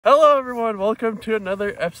Hello everyone, welcome to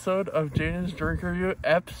another episode of Jaden's Drink Review,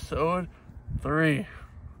 episode 3.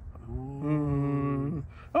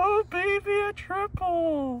 Oh baby, a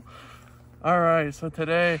triple! Alright, so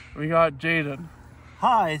today we got Jaden.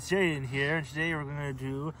 Hi, it's Jaden here, and today we're going to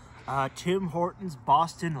do Tim Hortons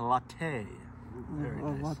Boston Latte. Very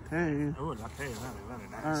nice. Latte. Oh, latte, very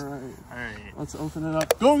nice. Alright, let's open it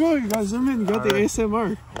up. Go, you guys, zoom in, you got the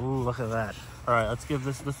ASMR. Ooh, look at that. Alright, let's give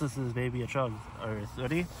this is maybe a chug. Alright,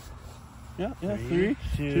 ready? Yeah, 3,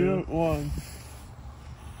 2, 1.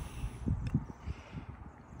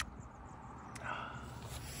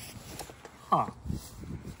 Huh.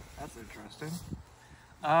 That's interesting.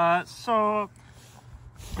 So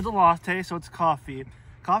it's a latte, so it's coffee.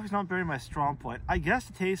 Coffee's not very my strong point. I guess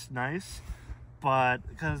it tastes nice, but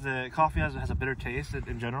because the coffee has a bitter taste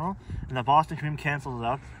in general, and the Boston cream cancels it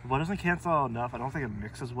out. But it doesn't cancel out enough. I don't think it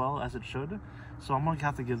mixes well as it should. So I'm gonna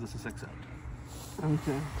have to give this a 6 out.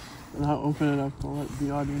 Okay. And I'll open it up to let the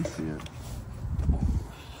audience see it.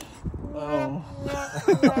 Oh.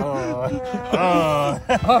 Alright.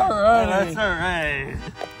 That's alright.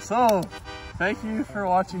 So, thank you for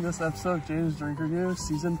watching this episode of Jaden's Drink Review,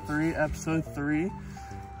 Season 3, Episode 3.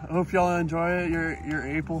 I hope y'all enjoy it, your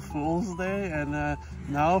April Fool's Day. And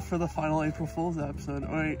now for the final April Fool's episode.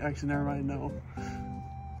 Oh wait, actually never mind, no.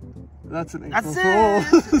 That's an April Fool.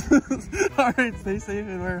 Alright, stay safe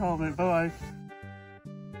and wear a helmet. Bye-bye.